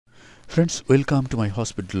Friends, welcome to my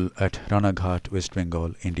hospital at Ranaghat, West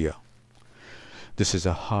Bengal, India. This is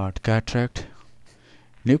a heart cataract.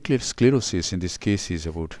 Nuclear sclerosis in this case is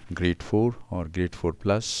about grade 4 or grade 4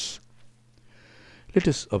 plus. Let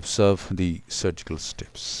us observe the surgical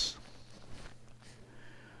steps.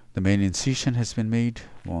 The main incision has been made.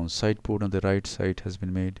 One side port on the right side has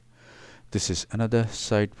been made. This is another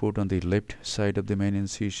side port on the left side of the main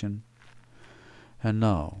incision. And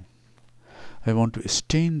now I want to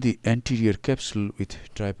stain the anterior capsule with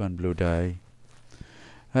trypan blue dye.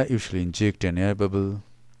 I usually inject an air bubble.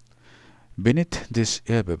 Beneath this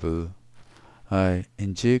air bubble, I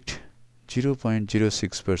inject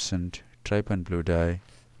 0.06% trypan blue dye.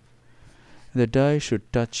 The dye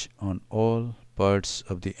should touch on all parts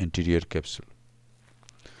of the anterior capsule.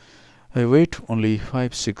 I wait only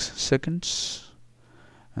 5-6 seconds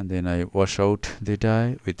and then I wash out the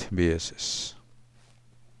dye with BSS.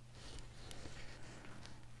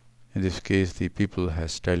 In this case, the pupil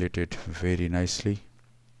has dilated very nicely.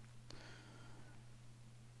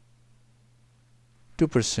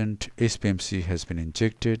 2% SPMC has been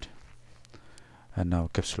injected, and now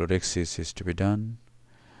capsulorhexis is to be done.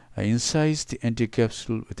 I incise the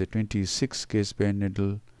anticapsule with a 26 gauge band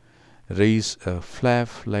needle, raise a flap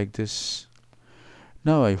like this.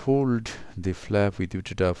 Now I hold the flap with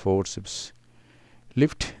Utata forceps,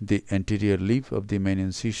 lift the anterior lip of the main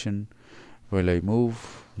incision while I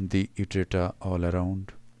move the Utata all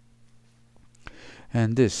around,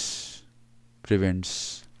 and this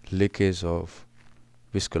prevents leakage of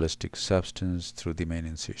viscoelastic substance through the main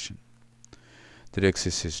incision. The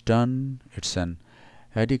rhexis is done. It's an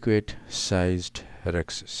adequate sized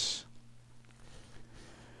rhexis.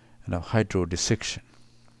 Now hydrodissection.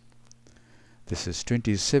 This is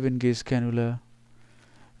 27 gauge cannula.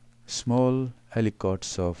 Small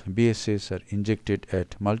Hylucoats of BSS are injected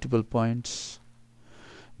at multiple points.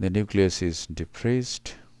 The nucleus is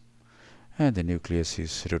depressed and the nucleus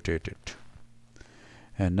is rotated.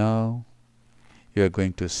 And now you are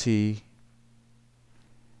going to see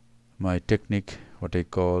my technique, what I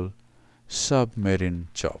call Submarine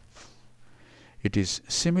Chop. It is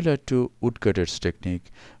similar to woodcutter's technique,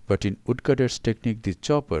 but in woodcutter's technique the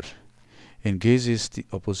chopper engages the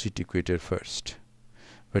opposite equator first.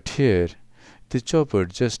 But here the chopper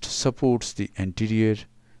just supports the anterior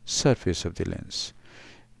surface of the lens.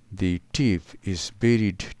 The tip is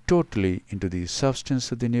buried totally into the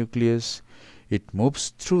substance of the nucleus. It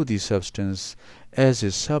moves through the substance as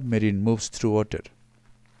a submarine moves through water.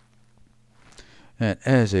 And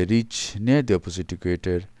as I reach near the opposite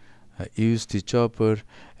equator, I use the chopper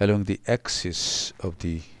along the axis of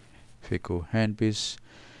the phaco handpiece,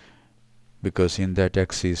 because in that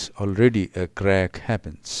axis already a crack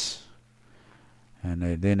happens.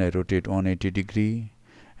 And then I rotate 180 degrees,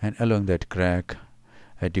 and along that crack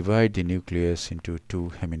I divide the nucleus into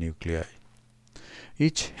two heminuclei.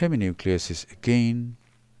 Each heminucleus is again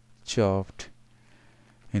chopped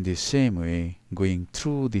in the same way, going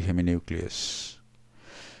through the heminucleus.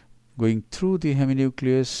 Going through the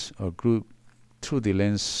heminucleus or through the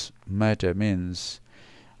lens matter means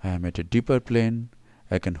I am at a deeper plane.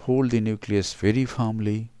 I can hold the nucleus very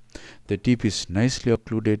firmly. The tip is nicely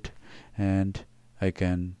occluded, and I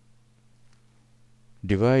can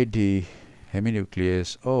divide the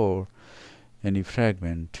heminucleus or any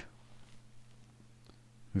fragment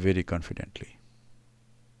very confidently.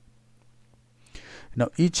 Now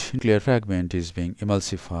each nuclear fragment is being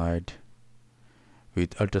emulsified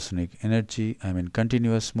with ultrasonic energy. I am in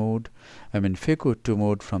continuous mode. I am in phaco 2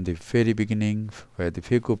 mode from the very beginning, where the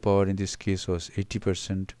phaco power in this case was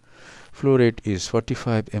 80%. Flow rate is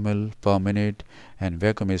 45 ml per minute and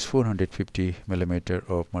vacuum is 450 millimeter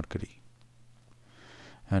of mercury.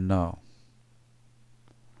 And now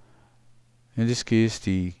in this case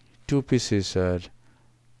the two pieces are,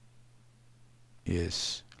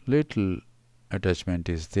 little attachment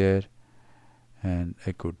is there, and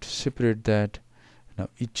I could separate that. Now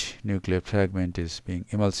each nuclear fragment is being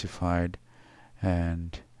emulsified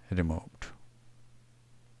and removed.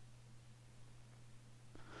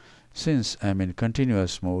 Since I am in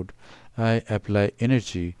continuous mode, I apply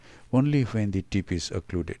energy only when the tip is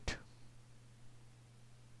occluded.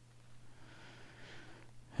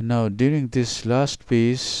 Now during this last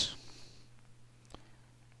piece,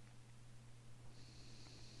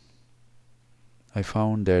 I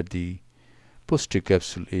found that the posterior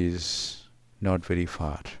capsule is not very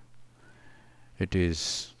far. It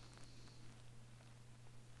is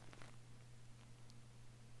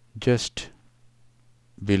just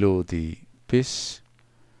below the piece.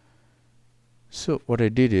 So what I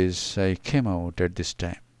did is I came out at this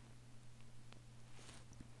time.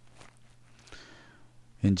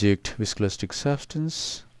 inject viscoelastic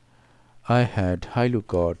substance. I had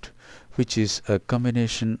Hylucoat, which is a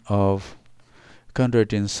combination of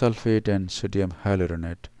chondroitin sulfate and sodium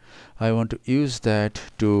hyaluronate. I want to use that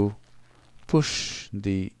to push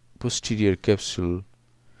the posterior capsule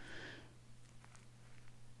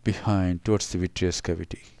behind towards the vitreous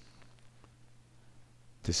cavity.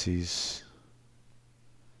 This is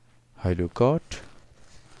Hylucoat,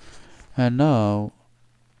 and now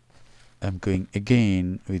I'm going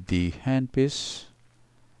again with the handpiece,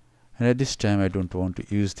 and at this time I don't want to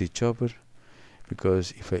use the chopper,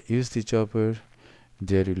 because if I use the chopper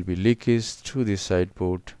there will be leakage through the side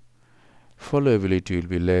port, followability will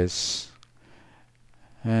be less,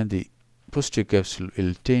 and the posterior capsule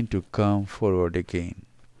will tend to come forward again.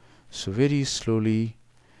 So very slowly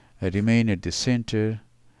I remain at the center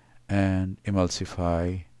and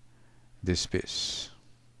emulsify this piece.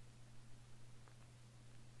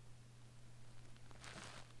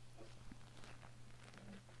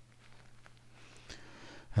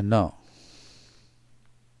 And now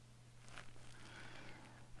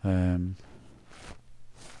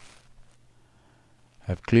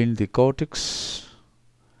I've cleaned the cortex,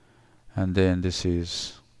 and then this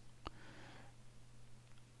is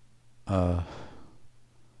a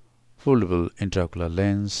foldable intraocular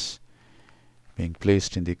lens being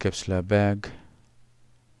placed in the capsular bag.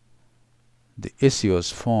 The AC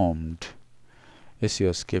was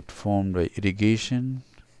kept formed by irrigation,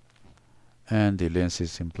 and the lens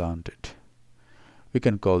is implanted. We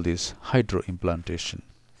can call this hydroimplantation.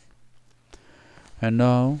 And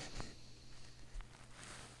now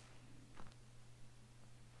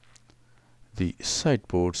the side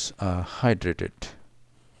ports are hydrated,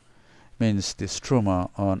 means the stroma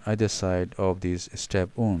on either side of these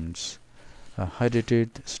stab wounds are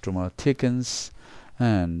hydrated, stroma thickens,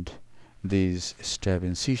 and these stab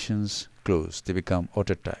incisions close, they become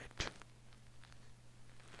watertight.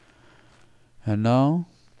 And now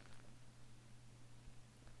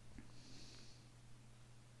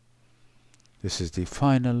this is the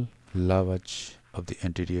final lavage of the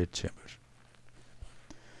anterior chamber.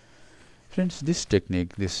 Friends, this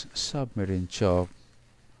technique, this submarine chop,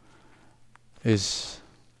 is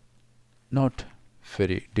not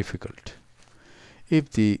very difficult.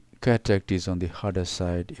 If the cataract is on the harder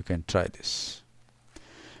side, you can try this.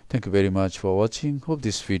 Thank you very much for watching. Hope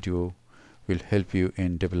this video will help you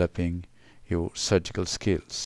in developing your surgical skills.